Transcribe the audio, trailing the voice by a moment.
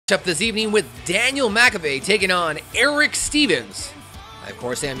Up this evening with Daniel Makabe taking on Eric Stevens. I, of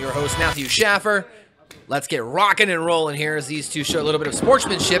course, am your host, Matthew Schaffer. Let's get rocking and rolling here as these two show a little bit of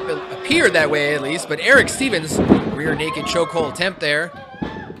sportsmanship. It appeared that way, at least, but Eric Stevens, rear naked chokehold attempt there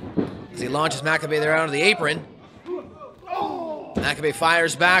as he launches Makabe there out of the apron. Makabe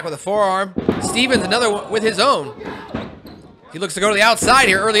fires back with a forearm. Stevens another one with his own. He looks to go to the outside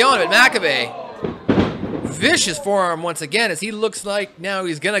here early on, but Makabe, vicious forearm once again as he looks like now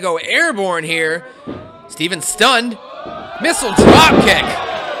he's gonna go airborne here. Stevens stunned. Missile drop kick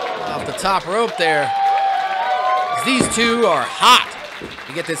off the top rope there. These two are hot.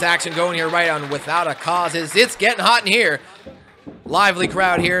 You get this action going here right on Without a Cause. It's getting hot in here. Lively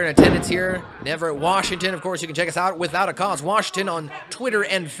crowd here in attendance here in Everett, Washington. Of course, you can check us out Without a Cause Washington on Twitter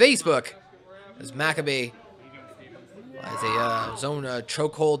and Facebook. As Makabe has a zone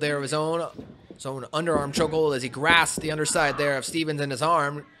chokehold there of his own. So an underarm chokehold as he grasps the underside there of Stevens in his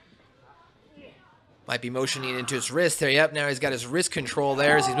arm. Might be motioning into his wrist there. Yep, now he's got his wrist control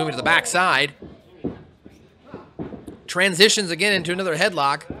there as he's moving to the backside. Transitions again into another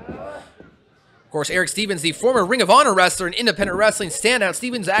headlock. Of course, Eric Stevens, the former Ring of Honor wrestler and independent wrestling standout.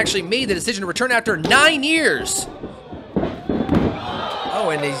 Stevens actually made the decision to return after 9 years.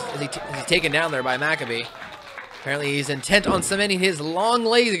 Oh, and he's taken down there by Makabe. Apparently he's intent on cementing his long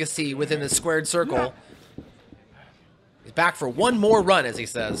legacy within the squared circle. He's back for one more run, as he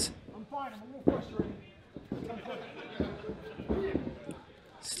says.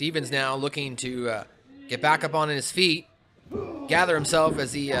 Stevens now looking to get back up on his feet, gather himself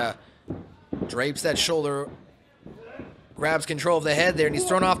as he drapes that shoulder, grabs control of the head there, and he's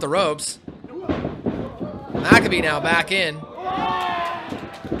thrown off the ropes. Makabe now back in.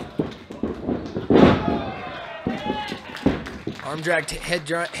 Arm drag,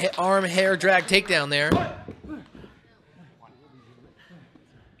 arm hair drag takedown there.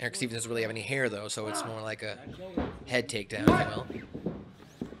 Eric Stevens doesn't really have any hair though, so it's more like a head takedown, if you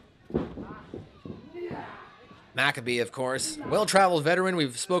will. Makabe, of course, well-traveled veteran.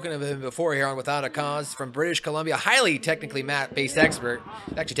 We've spoken of him before here on Without a Cause, from British Columbia. Highly technically mat-based expert.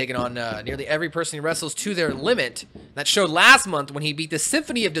 Actually taken on nearly every person he wrestles to their limit. That showed last month when he beat the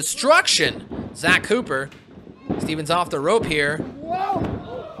Symphony of Destruction, Zach Cooper. Stevens off the rope here.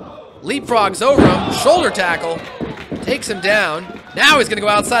 Leapfrogs over him. Shoulder tackle. Takes him down. Now he's going to go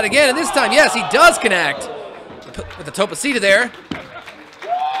outside again. And this time, yes, he does connect. With the Topacita there.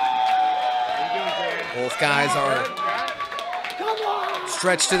 Both guys are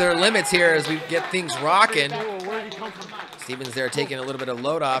stretched to their limits here as we get things rocking. Stevens there taking a little bit of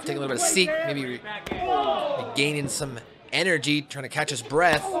load off, taking a little bit of seat, maybe gaining some energy, trying to catch his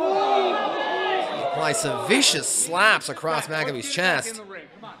breath. Apply some vicious slaps across Makabe's chest.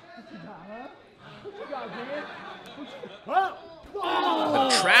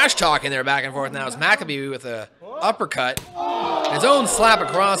 Trash talking there back and forth now as Makabe with a uppercut. His own slap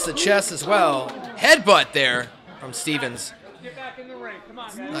across the chest as well. Headbutt there from Stevens.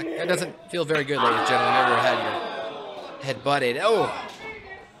 That doesn't feel very good, ladies and gentlemen. Never had your head butted. Oh.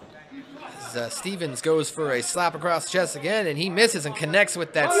 As Stevens goes for a slap across the chest again, and he misses and connects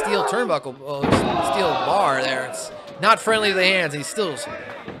with that steel turnbuckle, steel bar there. It's not friendly to the hands. He's still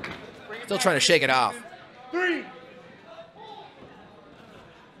trying to shake it off.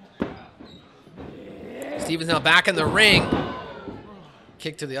 Stevens now back in the ring.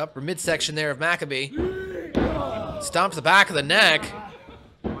 Kick to the upper midsection there of Makabe. Stomps the back of the neck.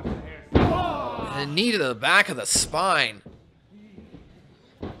 And a knee to the back of the spine.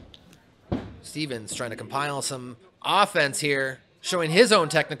 Stevens trying to compile some offense here, showing his own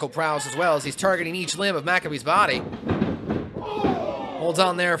technical prowess as well as he's targeting each limb of Makabe's body. Holds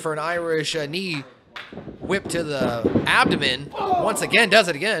on there for an Irish knee whip to the abdomen. Once again, does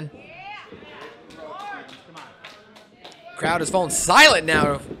it again. Crowd has fallen silent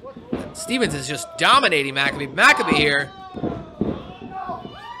now. Stevens is just dominating Makabe. Makabe here.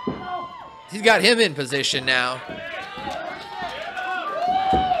 He's got him in position now.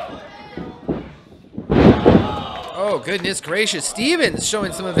 Oh, goodness gracious. Stevens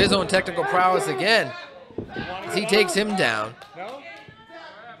showing some of his own technical prowess again as he takes him down.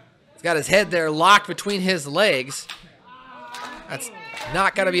 He's got his head there locked between his legs. That's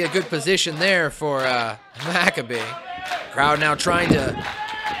not going to be a good position there for Makabe. Crowd now trying to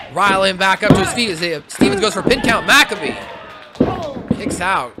rile him back up to his feet as Stevens goes for pin count. Makabe kicks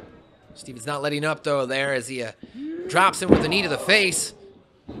out. Stevens not letting up though there as he drops him with a knee to the face.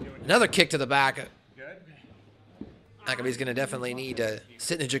 Another kick to the back. Makabe's going to definitely need to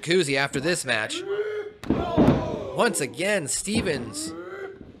sit in the jacuzzi after this match. Once again, Stevens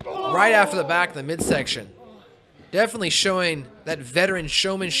right after the back of the midsection. Definitely showing that veteran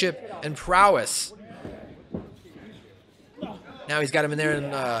showmanship and prowess. Now he's got him in there in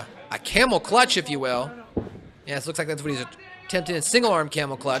a camel clutch, if you will. Yes, looks like that's what he's attempting, a single arm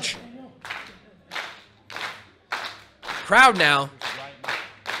camel clutch. Crowd now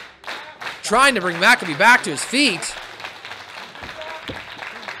trying to bring Makabe back to his feet.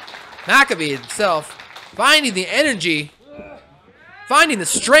 Makabe himself finding the energy, finding the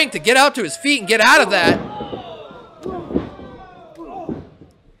strength to get out to his feet and get out of that.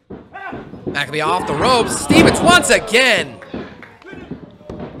 Makabe off the ropes. Stevens once again.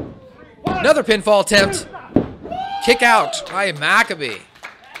 Another pinfall attempt. Kick out by Makabe.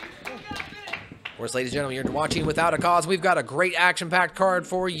 Of course, ladies and gentlemen, you're watching Without a Cause. We've got a great action-packed card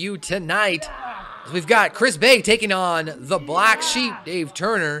for you tonight. We've got Chris Bay taking on the Black Sheep, Dave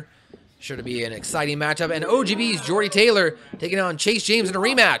Turner. Sure to be an exciting matchup. And OGB's Jordy Taylor taking on Chase James in a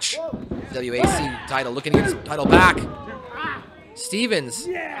rematch. WAC title, looking to get his title back. Stevens.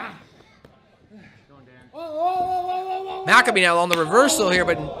 Makabe now on the reversal here,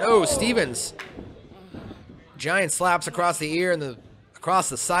 but no, Stevens. Giant slaps across the ear and across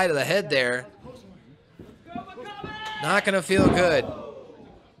the side of the head there. Not gonna feel good.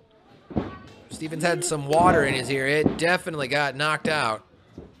 Stevens had some water in his ear. It definitely got knocked out.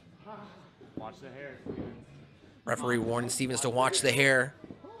 Watch the hair, Stevens. Referee warning Stevens to watch the hair.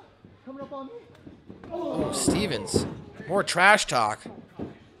 Oh, Stevens. More trash talk.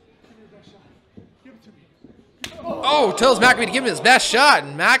 Oh, tells Makabe to give him his best shot,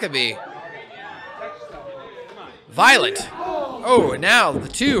 and Makabe. Violent. Oh, and now the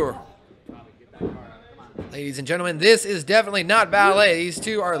two are... Ladies and gentlemen, this is definitely not ballet. These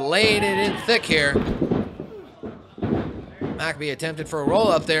two are laying it in thick here. Makabe attempted for a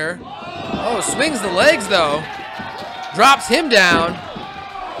roll-up there. Oh, swings the legs, though. Drops him down.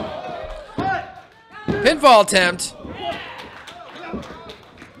 Pinfall attempt.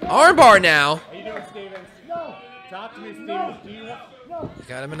 Armbar now. How you doing, Stevens? Talk to me, Stevens. Do you want...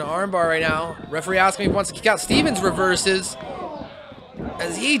 Got him in an armbar right now. Referee asking if he wants to kick out. Stevens reverses.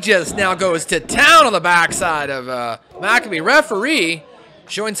 As he just now goes to town on the backside of Makabe. Referee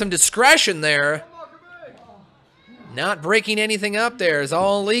showing some discretion there. Not breaking anything up there is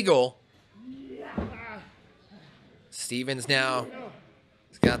all legal. Stevens now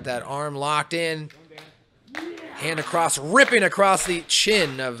has got that arm locked in. Hand across, ripping across the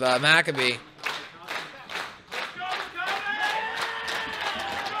chin of Makabe.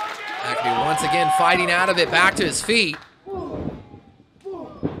 Makabe once again fighting out of it, back to his feet.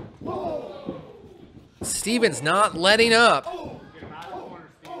 Stevens not letting up.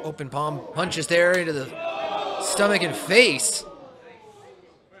 Open palm punches there into the stomach and face.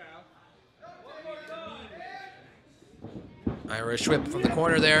 Irish whip from the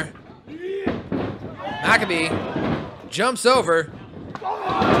corner there. Makabe jumps over.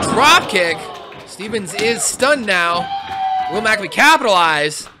 Drop kick. Stevens is stunned now. Will Makabe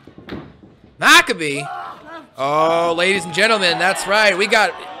capitalize? Makabe. Oh, ladies and gentlemen, that's right. We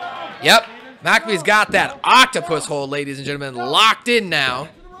got, yep. Makabe's got that octopus hold, ladies and gentlemen, locked in now.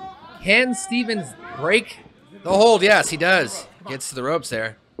 Can Stevens break the hold? Yes, he does. Gets to the ropes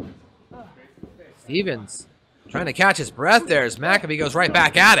there. Stevens trying to catch his breath there as Makabe goes right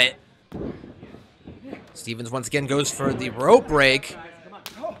back at it. Stevens once again goes for the rope break.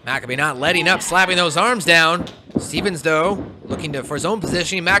 Makabe not letting up, slapping those arms down. Stevens, though, looking for his own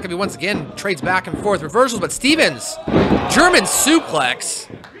positioning. Makabe once again trades back and forth reversals, but Stevens, German suplex.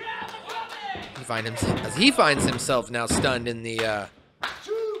 As he finds himself now stunned in the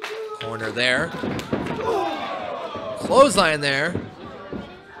corner there. Clothesline there.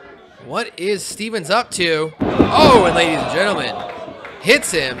 What is Stevens up to? Oh, and ladies and gentlemen,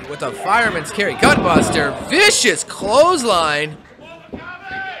 hits him with a fireman's carry gutbuster. Vicious clothesline.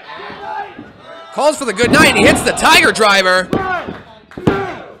 Calls for the good night, and he hits the Tiger Driver.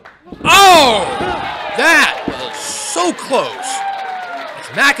 Oh! That was so close. As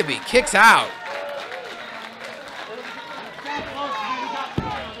Makabe kicks out.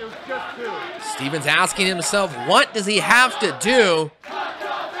 Stevens asking himself, what does he have to do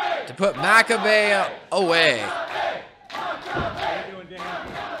to put Makabe away?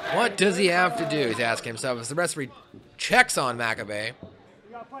 What does he have to do? He's asking himself as the referee checks on Makabe.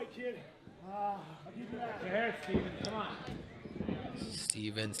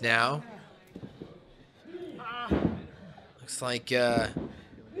 Stevens now. Looks like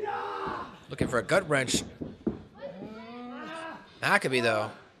looking for a gut wrench. Makabe, though.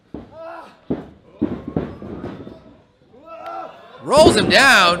 Rolls him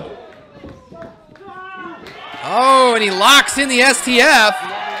down. Oh, and he locks in the STF.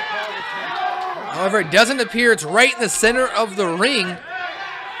 However, it doesn't appear it's right in the center of the ring.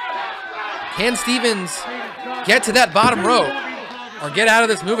 Can Stevens get to that bottom rope or get out of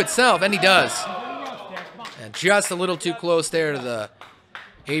this move itself? And he does. And just a little too close there to the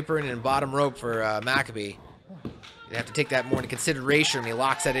apron and bottom rope for Makabe. You have to take that more into consideration when he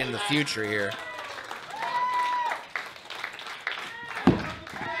locks that in the future here.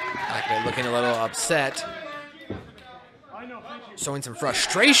 Makabe looking a little upset. Showing some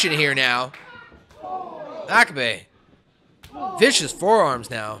frustration here now. Makabe. Vicious forearms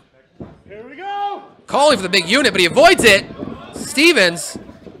now. Here we go. Calling for the big unit, but he avoids it. Stevens.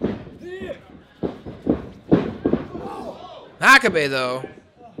 Makabe, though,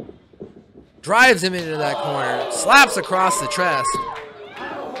 drives him into that corner. Slaps across the chest.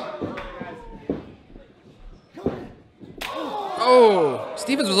 Oh,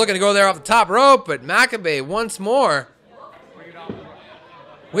 Stevens was looking to go there off the top rope, but Makabe once more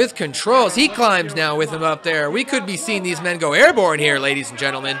with control as he climbs now with him up there. We could be seeing these men go airborne here, ladies and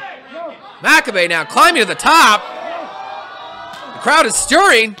gentlemen. Makabe now climbing to the top. The crowd is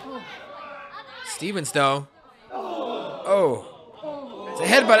stirring. Stevens, though. Oh. It's a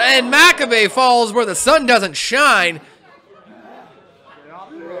headbutt, and Makabe falls where the sun doesn't shine.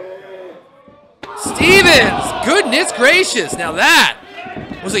 Stevens, goodness gracious. Now that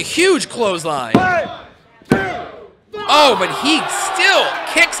was a huge clothesline. Oh, but he still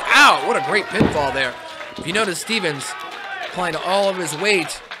kicks out. What a great pinfall there. If you notice, Stevens applying all of his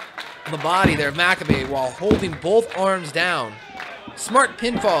weight on the body there of Makabe while holding both arms down. Smart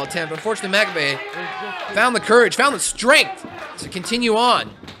pinfall attempt. Unfortunately, Makabe found the courage, found the strength to continue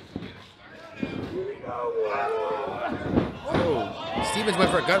on. Oh, Stevens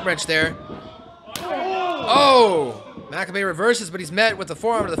went for a gut wrench there. Oh, Makabe reverses, but he's met with the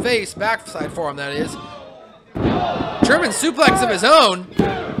forearm to the face, backside forearm that is. German suplex of his own.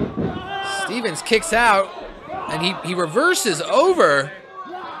 Stevens kicks out, and he reverses over.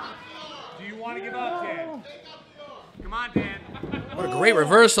 Do you want to give up, Dan? Come on, Dan. What a great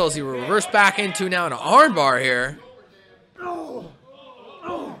reversal as he reversed back into now an armbar here.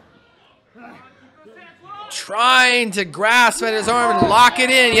 Trying to grasp at his arm and lock it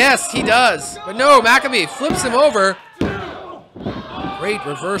in. Yes, he does. But no, Makabe flips him over. Great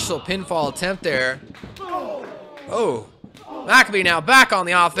reversal pinfall attempt there. Oh, Makabe now back on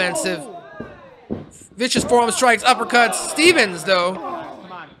the offensive. Vicious forearm strikes, uppercuts. Stevens, though,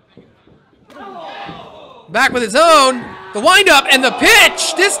 back with his own. The windup and the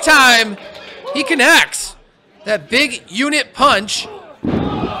pitch. This time, he connects. That big unit punch.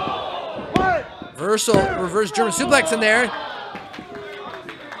 Reverse German suplex in there.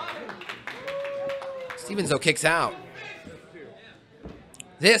 Stevens, though, kicks out.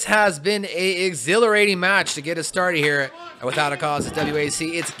 This has been an exhilarating match to get us started here at Without a Cause at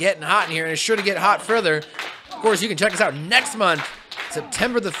WAC. It's getting hot in here, and it's sure to get hot further. Of course, you can check us out next month,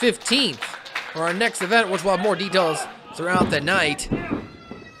 September the 15th, for our next event, which will have more details throughout the night.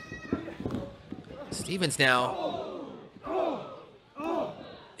 Stevens now.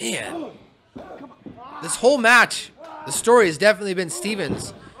 Man. This whole match, the story has definitely been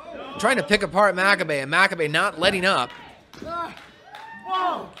Stevens trying to pick apart Makabe, and Makabe not letting up.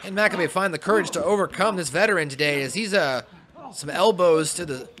 Can Makabe find the courage to overcome this veteran today as he's some elbows to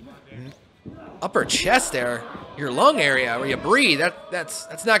the upper chest there, your lung area where you breathe. That's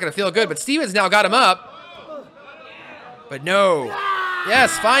not going to feel good, but Stevens now got him up. But no.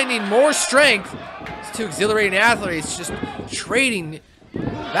 Yes, finding more strength. These two exhilarating athletes just trading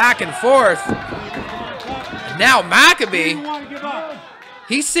back and forth. And now Makabe,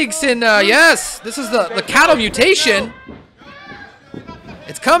 he sinks in, yes, this is the cattle mutation.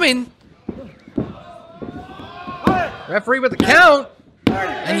 It's coming. Referee with the count.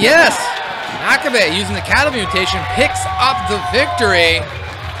 And yes, Makabe using the cattle mutation picks up the victory.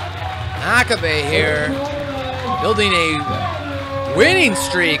 Makabe here building a winning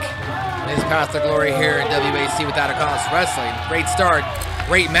streak in his path to glory here in WAC Without a Cause Wrestling. Great start,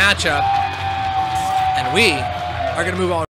 great matchup. And we are going to move on.